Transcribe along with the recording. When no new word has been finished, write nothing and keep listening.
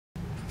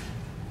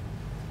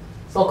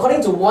So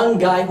according to one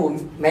guy who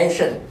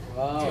mentioned,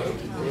 Wow.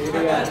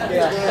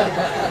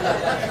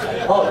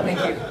 oh, thank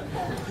you.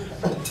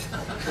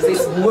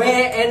 This is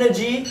where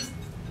energy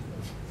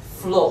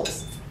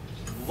flows,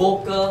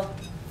 vocal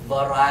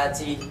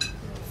variety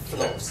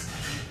flows.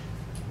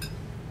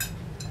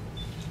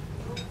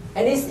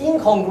 And it's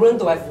incongruent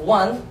to have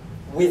one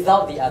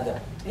without the other.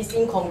 It's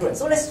incongruent.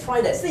 So let's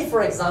try that. Say,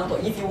 for example,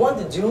 if you want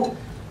to do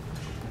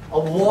a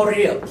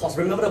warrior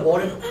posture, remember the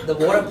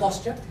warrior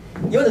posture?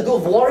 You want to do a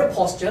warrior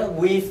posture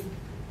with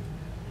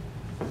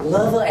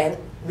lover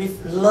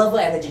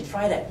energy.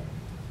 Try that.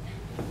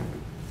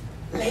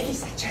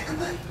 Ladies and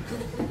gentlemen,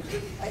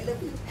 I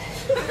love you.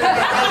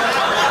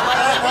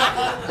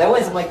 That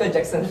one is Michael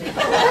Jackson. I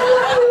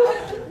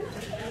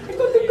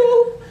got to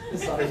go.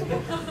 Sorry.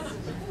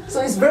 So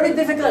it's very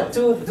difficult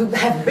to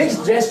have big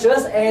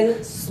gestures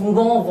and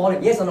small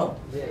volume. Yes or no?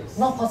 Yes.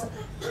 Not possible.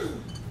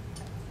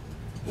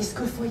 It's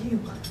good for you.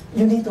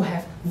 You need to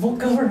have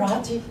vocal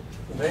variety.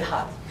 Very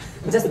hard.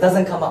 It just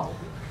doesn't come out.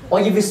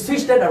 Or if you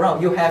switch that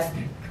around, you have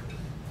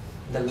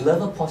the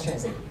lover posture.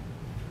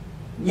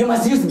 You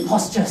must use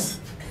postures.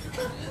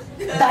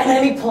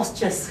 Dynamic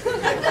postures.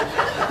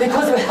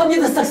 Because it will help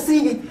you to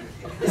succeed.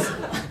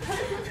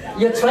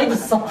 You're trying to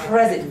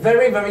suppress it.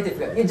 Very, very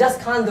difficult. You just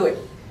can't do it.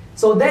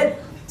 So that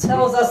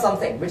tells us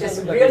something which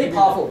is really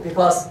powerful,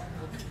 because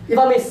if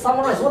I may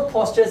summarize what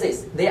postures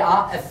is, they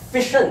are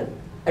efficient.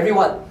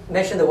 Everyone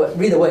mention the word,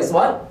 read the word. It's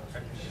what?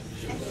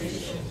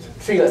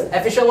 Triggers.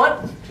 Efficient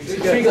what?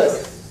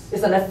 Triggers.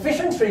 It's an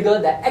efficient trigger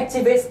that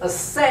activates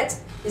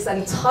it's an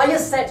entire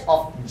set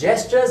of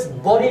gestures,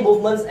 body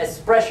movements,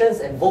 expressions,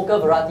 and vocal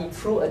variety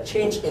through a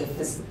change in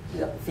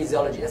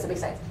physiology. Does that make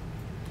sense?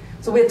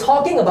 So we're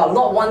talking about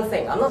not one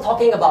thing. I'm not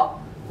talking about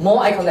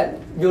more eye contact.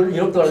 You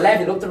look to the left,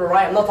 you look to the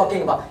right. I'm not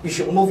talking about you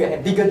should move your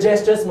hand. Bigger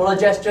gestures, smaller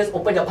gestures,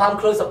 open your palm,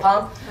 close your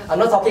palm. I'm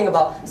not talking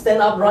about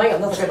stand upright. I'm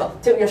not talking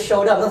about tilt your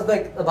shoulder. I'm not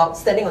talking about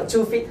standing on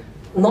 2 feet.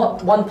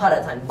 Not one part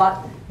at a time. But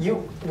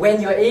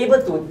when you're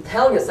able to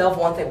tell yourself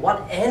one thing,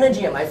 what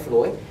energy am I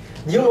flowing?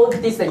 Do you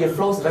notice that it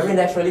flows very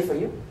naturally for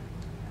you?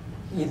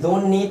 You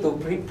don't need to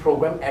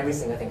pre-program every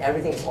single thing.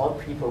 Everything is all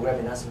pre-programmed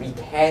in us. We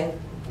can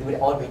do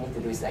it. All we need to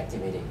do is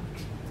activate it.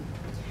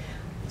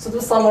 So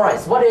to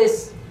summarize, what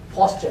is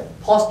posture?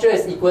 Posture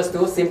is equals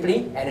to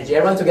simply energy.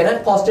 Everyone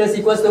together? Posture is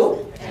equals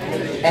to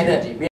energy.